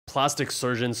Plastic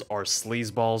surgeons are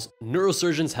sleazeballs,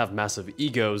 neurosurgeons have massive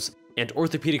egos, and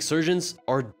orthopedic surgeons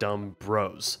are dumb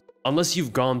bros. Unless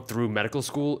you've gone through medical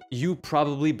school, you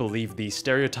probably believe these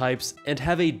stereotypes and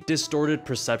have a distorted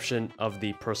perception of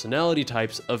the personality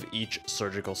types of each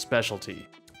surgical specialty.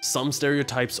 Some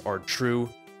stereotypes are true,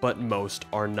 but most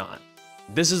are not.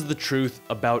 This is the truth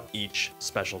about each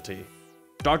specialty.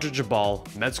 Dr. Jabal,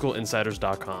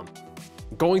 MedSchoolInsiders.com.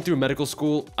 Going through medical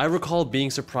school, I recall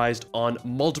being surprised on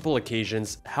multiple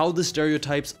occasions how the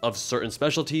stereotypes of certain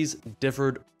specialties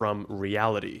differed from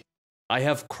reality. I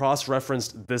have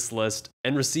cross-referenced this list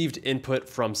and received input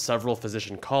from several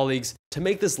physician colleagues to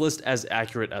make this list as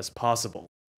accurate as possible.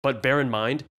 But bear in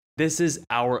mind, this is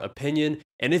our opinion,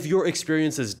 and if your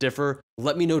experiences differ,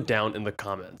 let me know down in the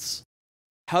comments.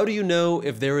 How do you know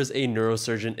if there is a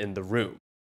neurosurgeon in the room?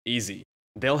 Easy.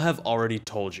 They'll have already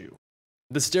told you.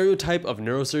 The stereotype of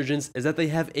neurosurgeons is that they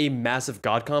have a massive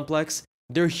God complex,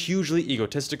 they're hugely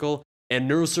egotistical,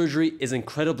 and neurosurgery is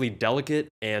incredibly delicate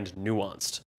and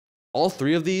nuanced. All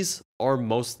three of these are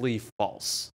mostly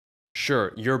false.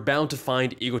 Sure, you're bound to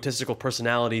find egotistical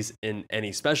personalities in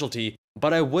any specialty,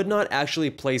 but I would not actually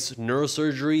place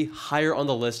neurosurgery higher on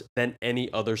the list than any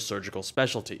other surgical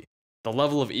specialty. The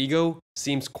level of ego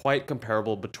seems quite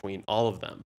comparable between all of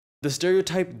them. The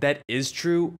stereotype that is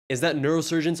true is that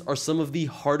neurosurgeons are some of the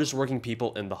hardest working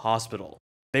people in the hospital.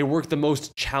 They work the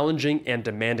most challenging and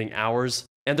demanding hours,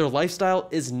 and their lifestyle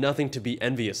is nothing to be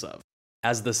envious of.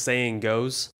 As the saying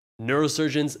goes,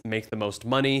 neurosurgeons make the most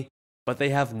money, but they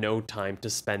have no time to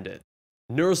spend it.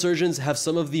 Neurosurgeons have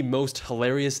some of the most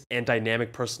hilarious and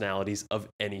dynamic personalities of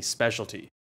any specialty.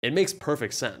 It makes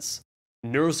perfect sense.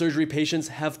 Neurosurgery patients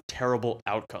have terrible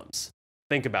outcomes.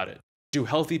 Think about it. Do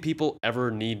healthy people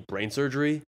ever need brain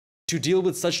surgery? To deal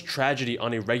with such tragedy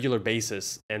on a regular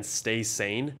basis and stay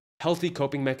sane, healthy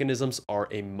coping mechanisms are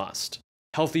a must.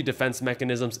 Healthy defense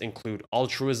mechanisms include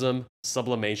altruism,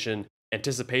 sublimation,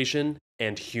 anticipation,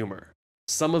 and humor.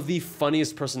 Some of the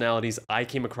funniest personalities I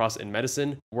came across in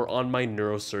medicine were on my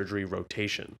neurosurgery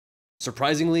rotation.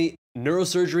 Surprisingly,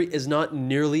 neurosurgery is not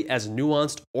nearly as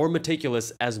nuanced or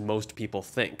meticulous as most people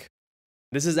think.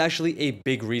 This is actually a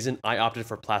big reason I opted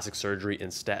for plastic surgery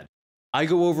instead. I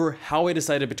go over how I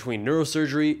decided between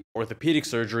neurosurgery, orthopedic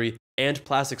surgery, and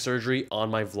plastic surgery on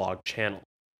my vlog channel.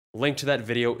 Link to that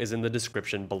video is in the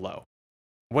description below.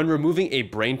 When removing a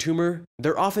brain tumor,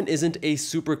 there often isn't a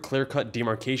super clear-cut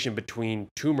demarcation between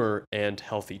tumor and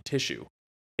healthy tissue.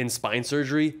 In spine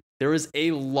surgery, there is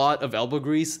a lot of elbow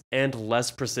grease and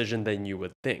less precision than you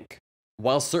would think.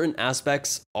 While certain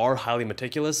aspects are highly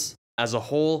meticulous, as a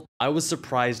whole, I was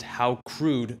surprised how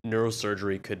crude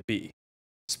neurosurgery could be.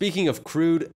 Speaking of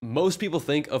crude, most people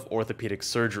think of orthopedic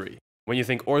surgery. When you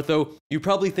think ortho, you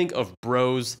probably think of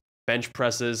bros, bench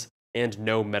presses, and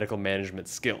no medical management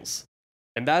skills.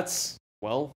 And that's,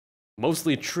 well,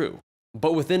 mostly true.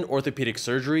 But within orthopedic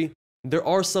surgery, there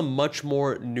are some much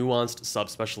more nuanced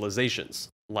subspecializations,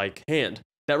 like hand,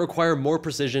 that require more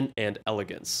precision and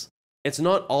elegance. It's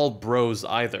not all bros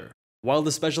either. While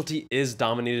the specialty is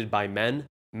dominated by men,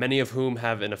 many of whom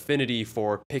have an affinity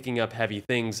for picking up heavy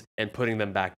things and putting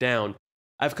them back down,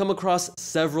 I've come across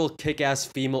several kick-ass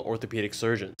female orthopedic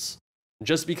surgeons.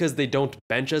 Just because they don't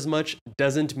bench as much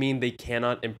doesn't mean they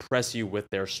cannot impress you with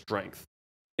their strength.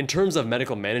 In terms of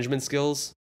medical management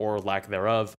skills, or lack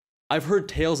thereof, I've heard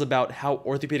tales about how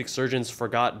orthopedic surgeons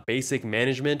forgot basic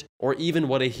management or even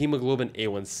what a hemoglobin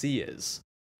A1C is.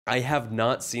 I have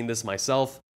not seen this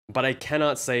myself, but I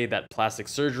cannot say that plastic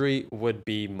surgery would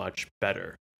be much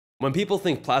better. When people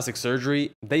think plastic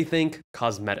surgery, they think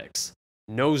cosmetics,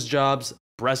 nose jobs,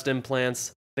 breast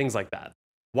implants, things like that.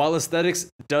 While aesthetics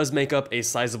does make up a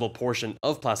sizable portion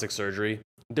of plastic surgery,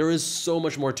 there is so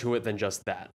much more to it than just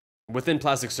that. Within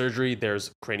plastic surgery,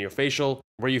 there's craniofacial,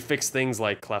 where you fix things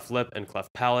like cleft lip and cleft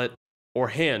palate, or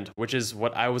hand, which is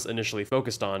what I was initially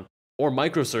focused on, or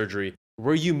microsurgery,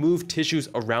 where you move tissues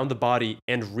around the body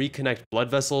and reconnect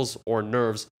blood vessels or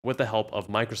nerves with the help of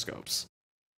microscopes.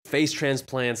 Face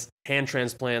transplants, hand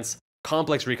transplants,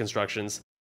 complex reconstructions,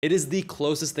 it is the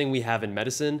closest thing we have in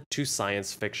medicine to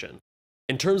science fiction.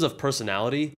 In terms of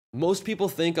personality, most people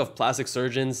think of plastic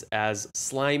surgeons as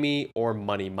slimy or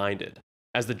money-minded.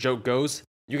 As the joke goes,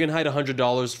 you can hide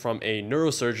 $100 from a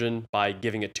neurosurgeon by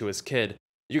giving it to his kid.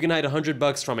 You can hide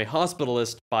 $100 from a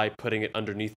hospitalist by putting it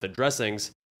underneath the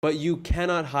dressings, but you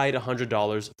cannot hide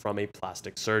 $100 from a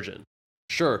plastic surgeon.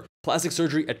 Sure, plastic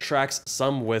surgery attracts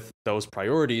some with those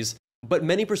priorities, but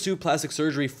many pursue plastic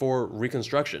surgery for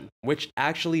reconstruction, which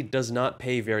actually does not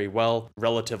pay very well,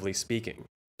 relatively speaking.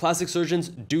 Plastic surgeons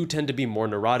do tend to be more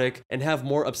neurotic and have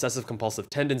more obsessive-compulsive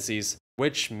tendencies,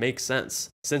 which makes sense,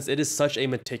 since it is such a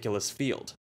meticulous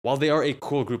field. While they are a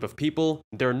cool group of people,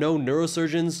 there are no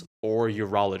neurosurgeons or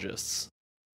urologists.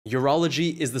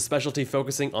 Urology is the specialty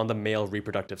focusing on the male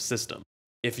reproductive system.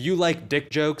 If you like dick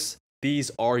jokes,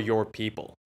 these are your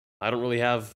people. I don't really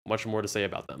have much more to say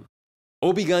about them.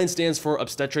 OB-GYN stands for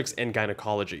Obstetrics and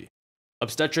Gynecology.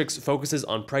 Obstetrics focuses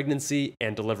on pregnancy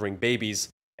and delivering babies,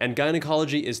 and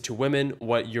gynecology is to women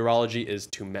what urology is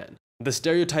to men. The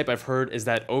stereotype I've heard is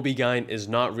that OB-GYN is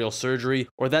not real surgery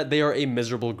or that they are a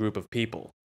miserable group of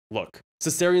people. Look,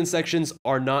 cesarean sections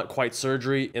are not quite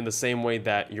surgery in the same way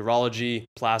that urology,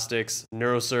 plastics,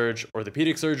 neurosurge,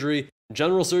 orthopedic surgery,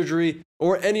 general surgery,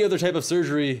 or any other type of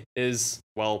surgery is,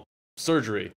 well,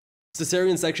 surgery.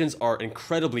 Cesarean sections are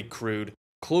incredibly crude,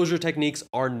 closure techniques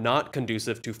are not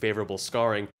conducive to favorable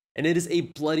scarring, and it is a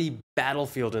bloody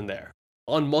battlefield in there.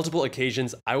 On multiple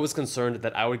occasions, I was concerned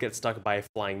that I would get stuck by a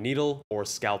flying needle or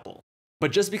scalpel.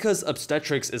 But just because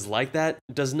obstetrics is like that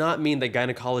does not mean that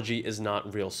gynecology is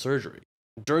not real surgery.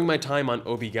 During my time on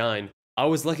OB-GYN, I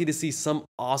was lucky to see some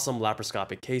awesome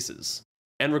laparoscopic cases.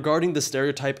 And regarding the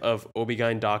stereotype of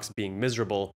OB-GYN docs being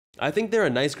miserable, I think they're a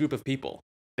nice group of people.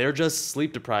 They're just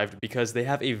sleep deprived because they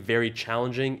have a very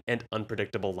challenging and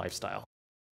unpredictable lifestyle.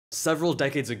 Several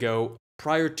decades ago,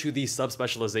 prior to the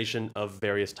subspecialization of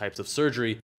various types of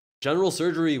surgery, general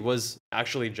surgery was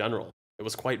actually general. It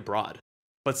was quite broad.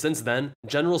 But since then,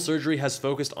 general surgery has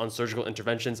focused on surgical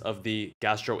interventions of the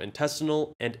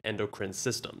gastrointestinal and endocrine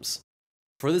systems.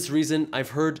 For this reason,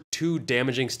 I've heard two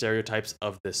damaging stereotypes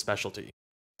of this specialty.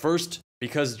 First,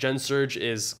 because Gen Surg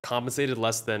is compensated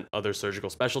less than other surgical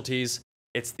specialties,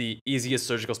 it's the easiest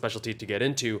surgical specialty to get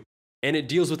into, and it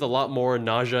deals with a lot more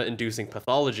nausea-inducing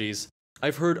pathologies.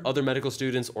 I've heard other medical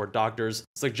students or doctors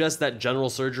suggest that general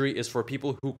surgery is for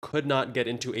people who could not get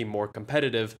into a more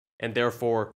competitive and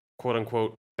therefore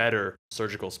quote-unquote better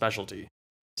surgical specialty.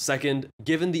 Second,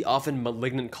 given the often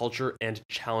malignant culture and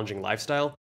challenging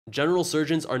lifestyle, general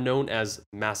surgeons are known as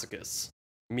masochists,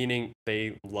 meaning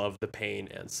they love the pain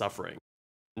and suffering.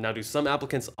 Now, do some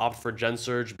applicants opt for Gen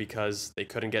Surg because they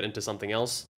couldn't get into something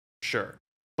else? Sure.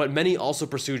 But many also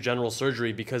pursue general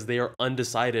surgery because they are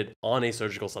undecided on a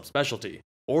surgical subspecialty,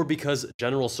 or because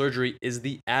general surgery is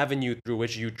the avenue through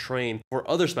which you train for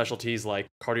other specialties like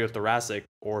cardiothoracic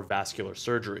or vascular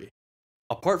surgery.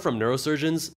 Apart from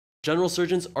neurosurgeons, general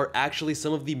surgeons are actually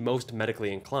some of the most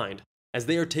medically inclined, as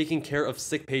they are taking care of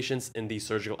sick patients in the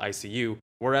surgical ICU,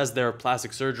 whereas their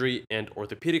plastic surgery and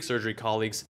orthopedic surgery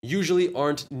colleagues usually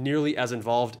aren't nearly as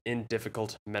involved in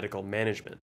difficult medical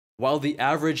management. While the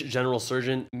average general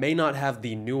surgeon may not have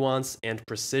the nuance and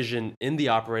precision in the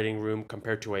operating room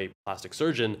compared to a plastic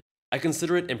surgeon, I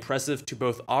consider it impressive to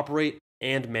both operate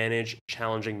and manage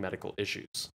challenging medical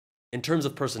issues. In terms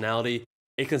of personality,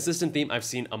 a consistent theme I've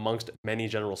seen amongst many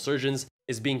general surgeons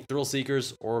is being thrill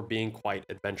seekers or being quite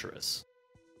adventurous.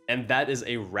 And that is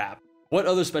a wrap. What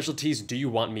other specialties do you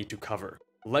want me to cover?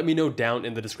 Let me know down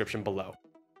in the description below.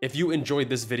 If you enjoyed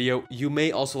this video, you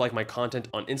may also like my content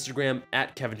on Instagram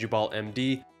at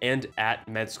KevinJubalMD and at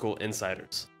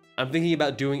MedSchoolInsiders. I'm thinking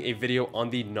about doing a video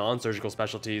on the non-surgical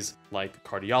specialties like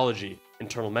cardiology,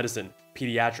 internal medicine,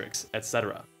 pediatrics,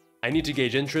 etc. I need to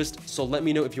gauge interest, so let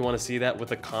me know if you want to see that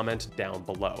with a comment down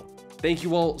below. Thank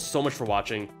you all so much for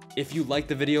watching. If you liked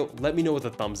the video, let me know with a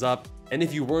thumbs up, and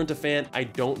if you weren't a fan, I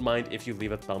don't mind if you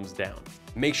leave a thumbs down.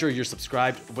 Make sure you're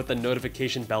subscribed with the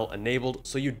notification bell enabled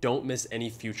so you don't miss any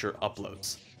future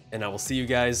uploads. And I will see you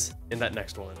guys in that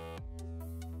next one.